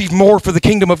going to achieve more for the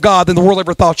kingdom of God than the world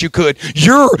ever thought you could.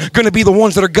 You're going to be the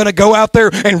ones that are going to go out there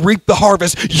and reap the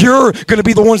harvest. You're going to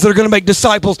be the ones that are going to make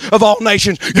disciples of all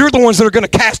nations. You're the ones that are going to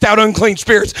cast out unclean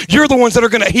spirits. You're the ones that are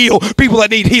going to heal people that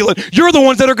need healing. You're the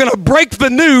ones that are going to break the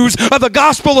news of the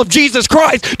gospel of Jesus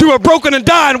Christ to a broken and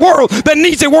dying world that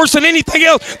needs it worse than anything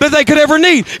else that they could ever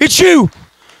need. It's you.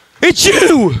 It's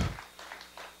you.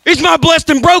 It's my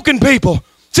blessed and broken people.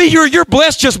 See, you're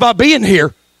blessed just by being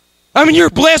here. I mean,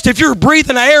 you're blessed. If you're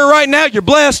breathing the air right now, you're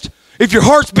blessed. If your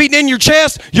heart's beating in your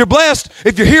chest, you're blessed.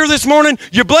 If you're here this morning,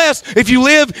 you're blessed. If you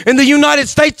live in the United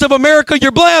States of America,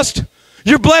 you're blessed.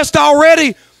 You're blessed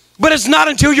already. But it's not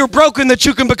until you're broken that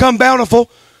you can become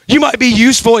bountiful. You might be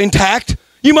useful, intact.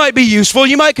 You might be useful.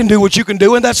 You might can do what you can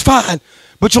do, and that's fine.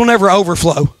 But you'll never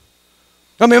overflow.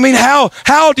 I mean,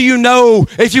 how do you know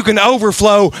if you can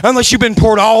overflow unless you've been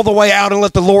poured all the way out and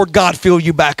let the Lord God fill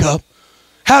you back up?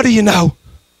 How do you know?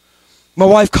 My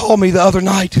wife called me the other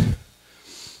night,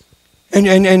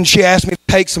 and she asked me to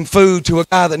take some food to a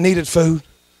guy that needed food.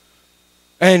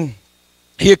 And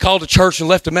he had called the church and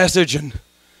left a message, and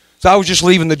so I was just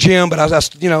leaving the gym,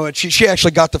 but she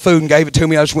actually got the food and gave it to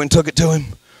me. I just went and took it to him.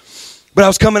 But I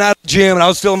was coming out of the gym, and I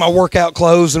was feeling my workout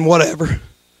clothes and whatever.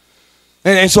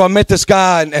 And so I met this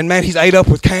guy, and man, he's ate up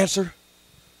with cancer.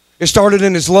 It started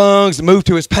in his lungs, it moved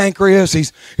to his pancreas.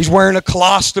 He's wearing a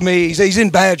colostomy. He's in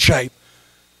bad shape.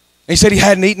 And he said he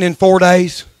hadn't eaten in 4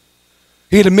 days.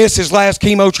 He had to miss his last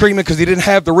chemo treatment because he didn't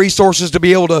have the resources to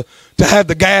be able to have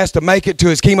the gas to make it to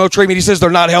his chemo treatment. He says they're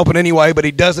not helping anyway, but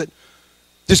he does it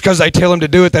just because they tell him to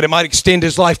do it, that it might extend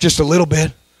his life just a little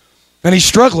bit. And he's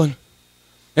struggling,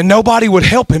 and nobody would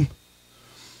help him.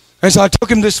 And so I took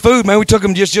him this food, man. We took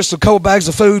him just a couple bags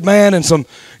of food, man, and some,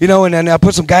 and I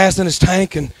put some gas in his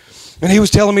tank, and he was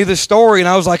telling me this story, and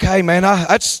I was like, hey, man,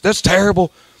 that's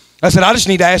terrible. I said, I just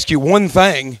need to ask you one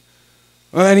thing.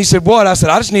 And he said, what? I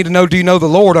said, I just need to know, do you know the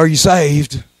Lord? Are you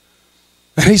saved?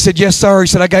 And he said, yes, sir. He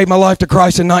said, I gave my life to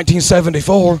Christ in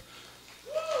 1974.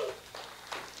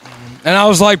 And I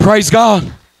was like, praise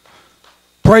God.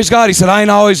 Praise God. He said, I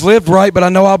ain't always lived right, but I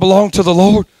know I belong to the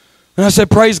Lord. And I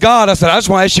said, praise God. I said, I just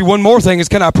want to ask you one more thing, is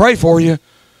can I pray for you?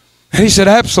 And he said,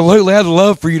 absolutely. I'd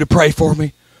love for you to pray for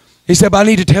me. He said, but I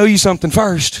need to tell you something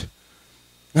first.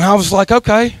 And I was like,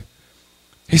 okay.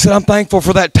 He said, I'm thankful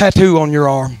for that tattoo on your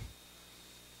arm.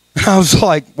 And I was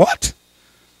like, what?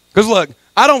 Because look,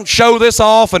 I don't show this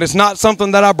off, and it's not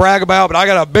something that I brag about, but I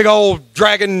got a big old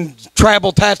dragon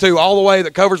travel tattoo all the way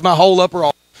that covers my whole upper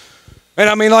arm. And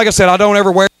I mean, like I said, I don't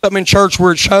ever wear something in church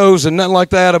where it shows and nothing like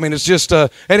that. I mean, it's just,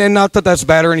 and not that that's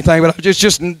bad or anything, but I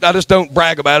just don't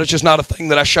brag about it. It's just not a thing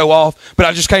that I show off. But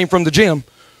I just came from the gym.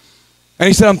 And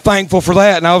he said, I'm thankful for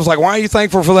that. And I was like, why are you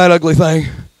thankful for that ugly thing?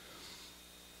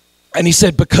 And he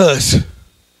said, because.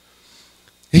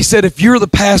 He said, if you're the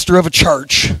pastor of a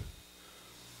church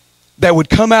that would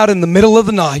come out in the middle of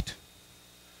the night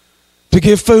to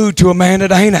give food to a man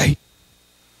that ain't ate,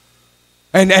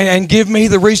 and give me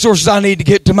the resources I need to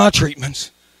get to my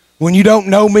treatments when you don't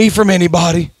know me from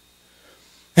anybody.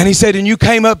 And he said, and you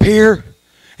came up here,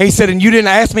 he said, and you didn't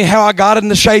ask me how I got in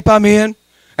the shape I'm in,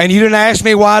 and you didn't ask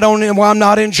me why I'm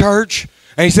not in church,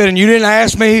 and he said, and you didn't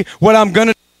ask me what I'm going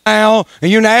to do now, and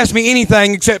you didn't ask me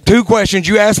anything except two questions.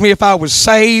 You asked me if I was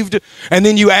saved, and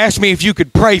then you asked me if you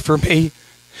could pray for me.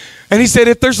 And he said,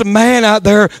 if there's a man out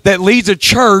there that leads a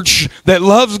church that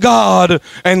loves God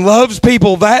and loves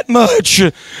people that much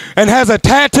and has a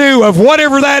tattoo of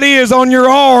whatever that is on your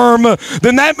arm,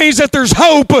 then that means that there's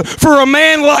hope for a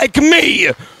man like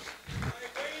me.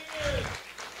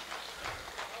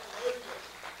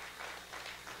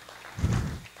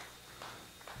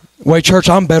 Wait, church,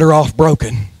 I'm better off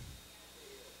broken.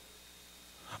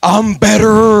 I'm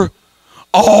better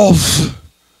off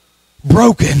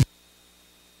broken.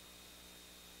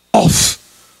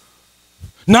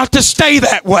 Not to stay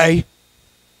that way.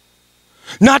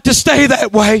 Not to stay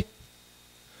that way.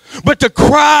 But to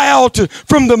cry out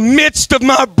from the midst of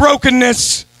my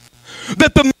brokenness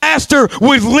that the Master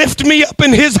would lift me up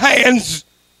in His hands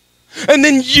and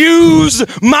then use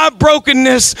my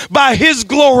brokenness by His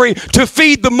glory to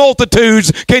feed the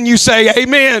multitudes. Can you say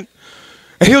amen?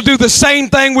 And He'll do the same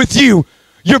thing with you.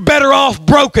 You're better off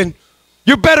broken.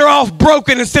 You're better off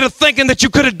broken instead of thinking that you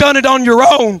could have done it on your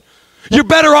own. You're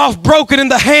better off broken in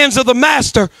the hands of the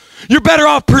Master. You're better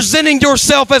off presenting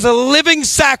yourself as a living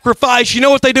sacrifice. You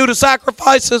know what they do to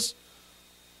sacrifices?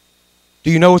 Do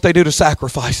you know what they do to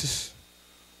sacrifices?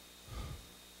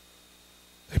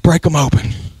 They break them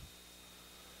open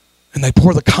and they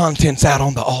pour the contents out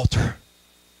on the altar.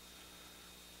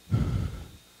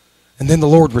 And then the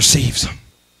Lord receives them.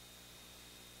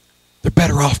 They're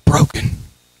better off broken.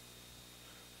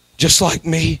 Just like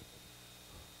me.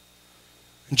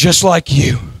 Just like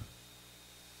you.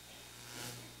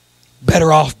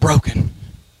 Better off broken.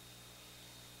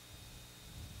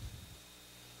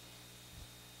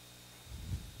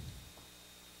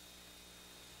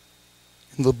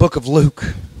 In the book of Luke.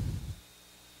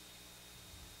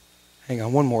 Hang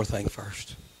on, one more thing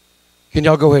first. Can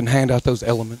y'all go ahead and hand out those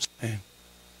elements? Man.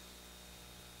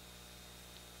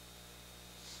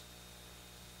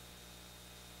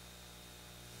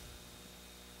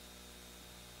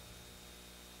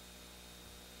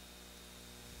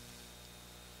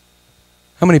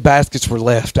 How many baskets were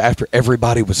left after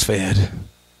everybody was fed?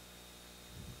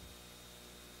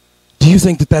 Do you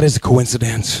think that that is a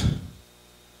coincidence?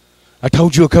 I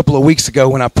told you a couple of weeks ago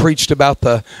when I preached about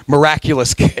the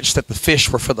miraculous catch that the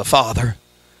fish were for the Father.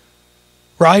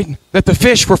 Right? That the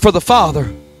fish were for the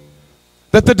Father.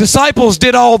 That the disciples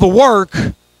did all the work.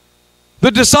 The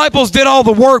disciples did all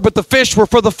the work, but the fish were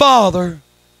for the Father.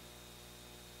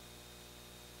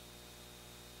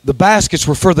 The baskets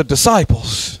were for the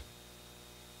disciples.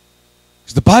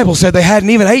 The Bible said they hadn't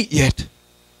even ate yet.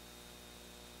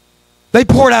 They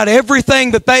poured out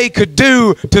everything that they could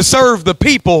do to serve the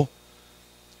people,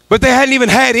 but they hadn't even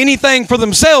had anything for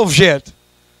themselves yet.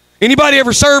 Anybody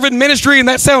ever serve in ministry and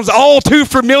that sounds all too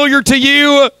familiar to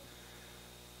you?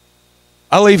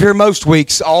 I leave here most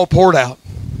weeks all poured out.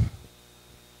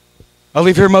 I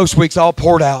leave here most weeks all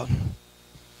poured out.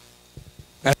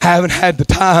 I haven't had the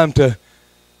time to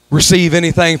receive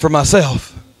anything for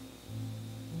myself.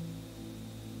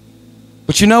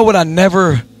 But you know what I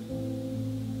never,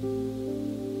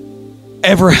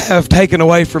 ever have taken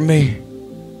away from me?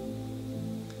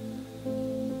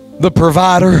 The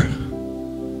provider.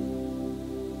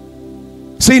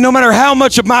 See, no matter how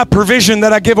much of my provision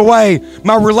that I give away,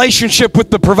 my relationship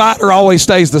with the provider always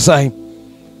stays the same.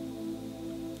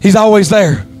 He's always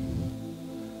there.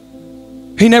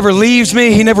 He never leaves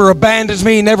me. He never abandons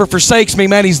me. He never forsakes me.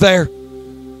 Man, He's there.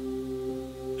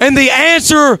 And the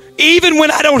answer, even when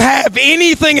I don't have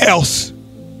anything else,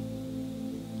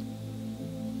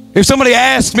 if somebody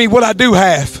asks me what I do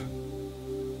have,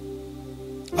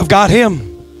 I've got Him.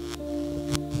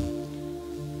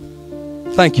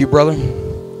 Thank you, brother.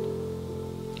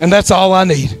 And that's all I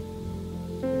need.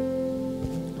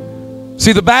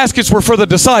 See, the baskets were for the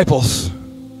disciples.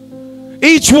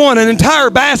 Each one an entire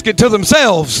basket to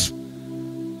themselves.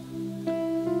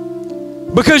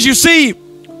 Because you see,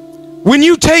 when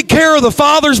you take care of the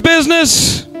Father's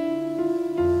business,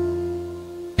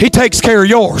 He takes care of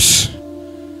yours.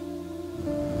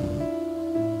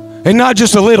 And not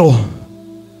just a little.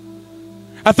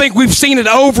 I think we've seen it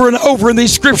over and over in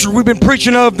these scriptures we've been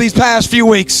preaching of these past few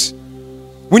weeks.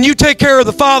 When you take care of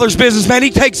the Father's business, man,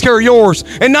 He takes care of yours.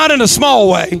 And not in a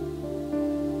small way.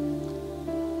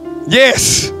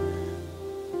 Yes.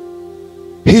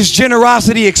 His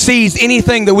generosity exceeds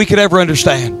anything that we could ever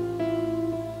understand.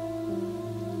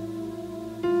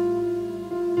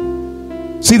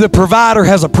 See, the provider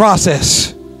has a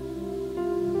process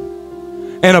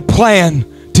and a plan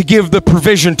to give the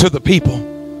provision to the people.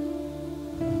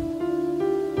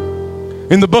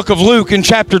 In the book of Luke, in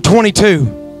chapter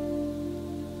 22,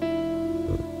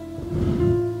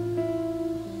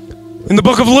 in the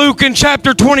book of Luke, in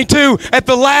chapter 22, at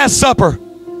the Last Supper,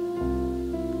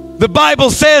 the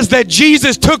Bible says that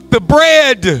Jesus took the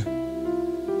bread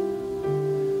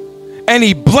and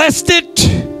he blessed it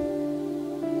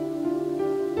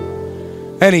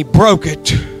and he broke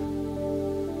it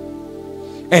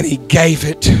and he gave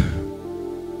it.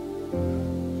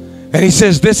 And he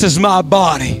says, this is my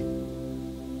body.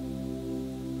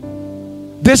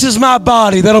 This is my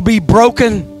body that'll be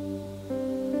broken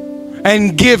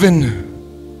and given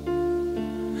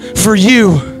for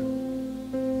you.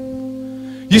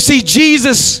 You see,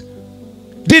 Jesus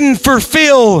didn't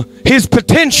fulfill his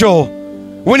potential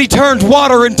when he turned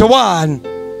water into wine.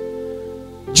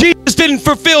 Jesus didn't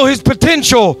fulfill his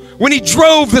potential when he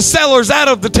drove the sellers out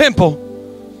of the temple.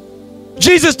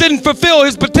 Jesus didn't fulfill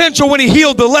his potential when he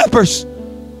healed the lepers.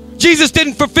 Jesus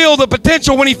didn't fulfill the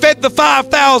potential when he fed the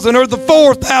 5,000 or the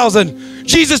 4,000.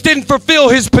 Jesus didn't fulfill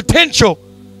his potential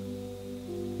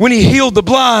when he healed the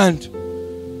blind,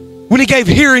 when he gave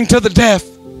hearing to the deaf,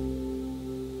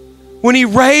 when he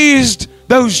raised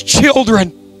those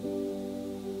children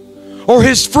or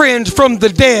his friend from the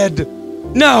dead.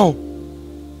 No.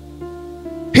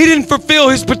 He didn't fulfill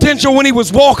his potential when he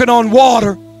was walking on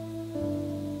water.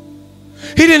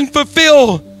 He didn't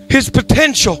fulfill his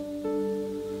potential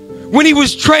when he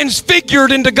was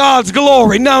transfigured into God's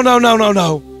glory. No, no, no, no,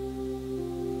 no.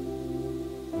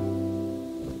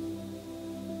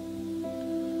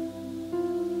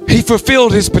 He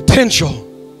fulfilled his potential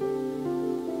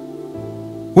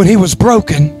when he was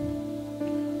broken.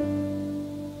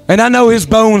 And I know his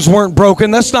bones weren't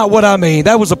broken. That's not what I mean.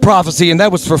 That was a prophecy and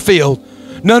that was fulfilled.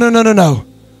 No, no, no, no, no.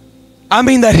 I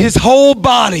mean that his whole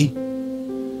body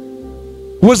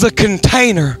was a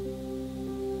container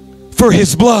for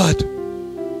his blood.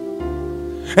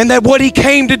 And that what he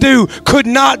came to do could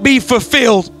not be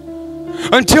fulfilled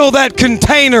until that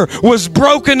container was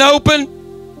broken open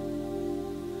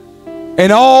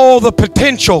and all the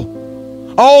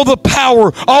potential, all the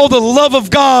power, all the love of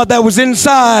God that was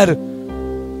inside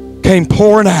came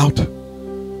pouring out.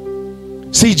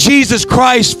 See, Jesus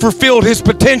Christ fulfilled his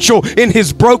potential in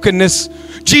his brokenness.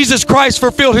 Jesus Christ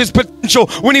fulfilled his potential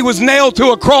when he was nailed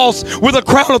to a cross with a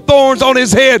crown of thorns on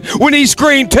his head, when he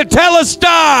screamed,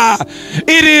 "Tetelestai,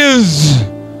 it is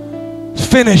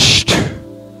finished."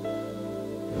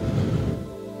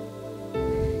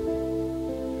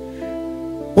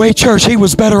 Wait, church, he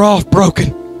was better off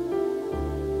broken.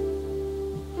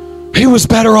 He was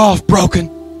better off broken.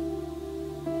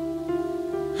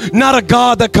 Not a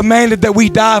God that commanded that we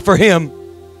die for him.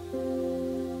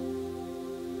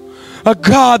 A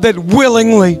God that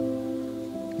willingly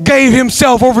gave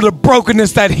himself over to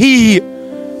brokenness that he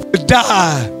would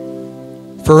die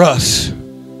for us.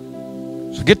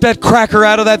 So get that cracker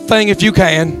out of that thing if you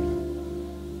can.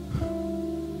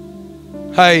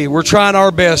 Hey, we're trying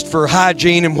our best for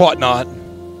hygiene and whatnot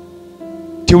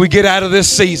till we get out of this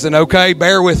season, okay?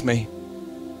 Bear with me.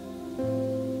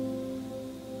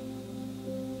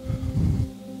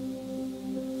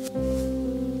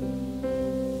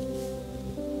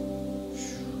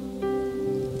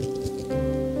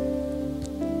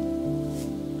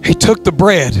 He took the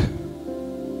bread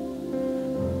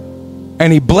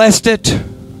and he blessed it.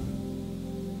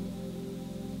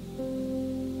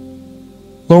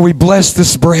 Lord, we bless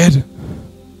this bread.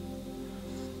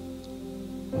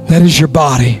 That is your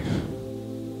body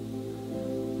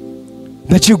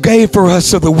that you gave for us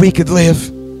so that we could live.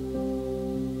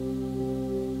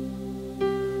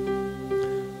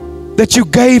 That you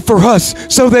gave for us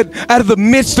so that out of the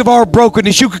midst of our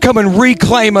brokenness, you could come and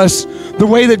reclaim us the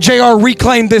way that JR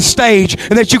reclaimed this stage,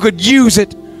 and that you could use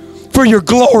it for your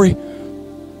glory.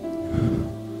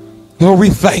 Lord, we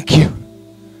thank you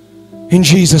in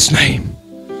Jesus' name.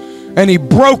 And he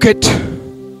broke it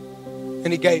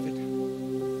and he gave it.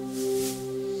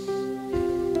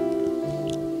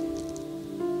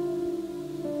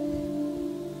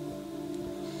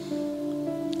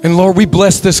 And Lord, we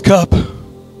bless this cup.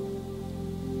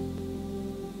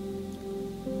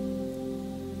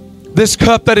 This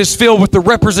cup that is filled with the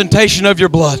representation of your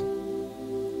blood,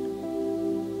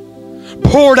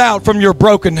 poured out from your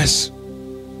brokenness,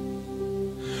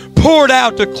 poured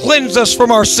out to cleanse us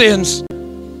from our sins.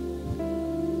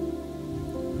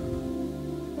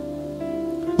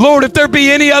 Lord, if there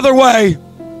be any other way.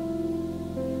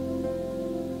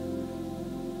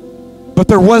 But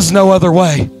there was no other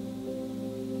way.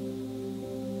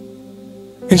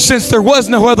 And since there was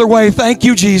no other way, thank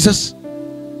you, Jesus.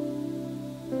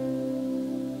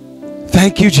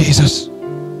 Thank you, Jesus,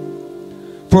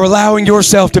 for allowing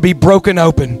yourself to be broken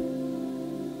open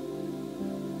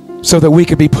so that we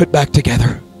could be put back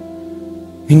together.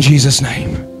 In Jesus'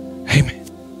 name, amen.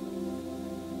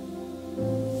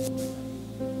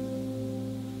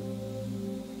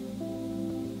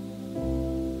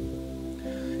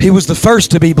 He was the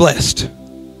first to be blessed.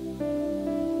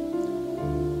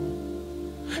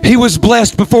 He was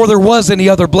blessed before there was any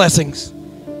other blessings.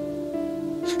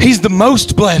 He's the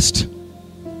most blessed.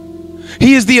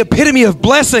 He is the epitome of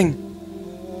blessing.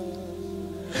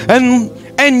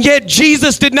 And yet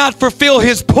Jesus did not fulfill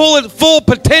his full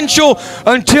potential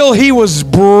until he was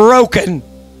broken.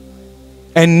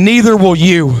 And neither will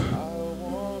you.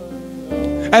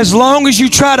 As long as you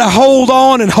try to hold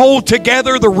on and hold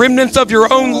together the remnants of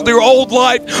your old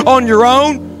life on your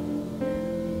own,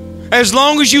 as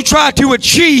long as you try to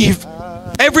achieve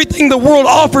everything the world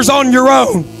offers on your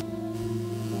own,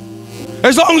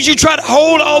 as long as you try to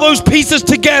hold all those pieces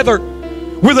together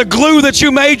with a glue that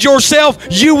you made yourself,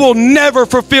 you will never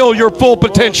fulfill your full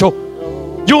potential.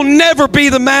 You'll never be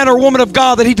the man or woman of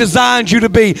God that he designed you to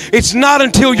be. It's not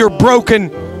until you're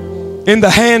broken in the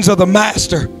hands of the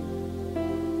Master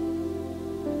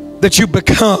that you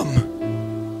become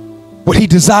what he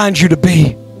designed you to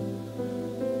be.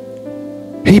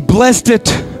 He blessed it,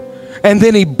 and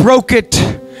then he broke it,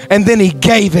 and then he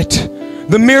gave it.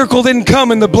 The miracle didn't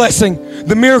come in the blessing.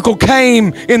 The miracle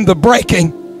came in the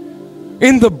breaking.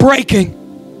 In the breaking.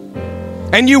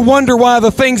 And you wonder why the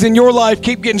things in your life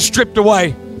keep getting stripped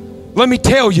away. Let me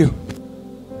tell you,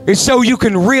 it's so you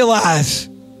can realize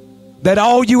that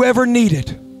all you ever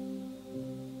needed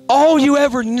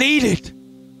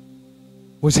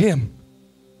was him.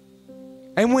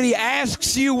 And when he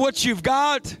asks you what you've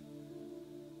got,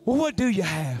 well, what do you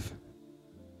have?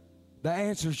 The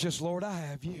answer is just, Lord, I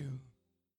have you.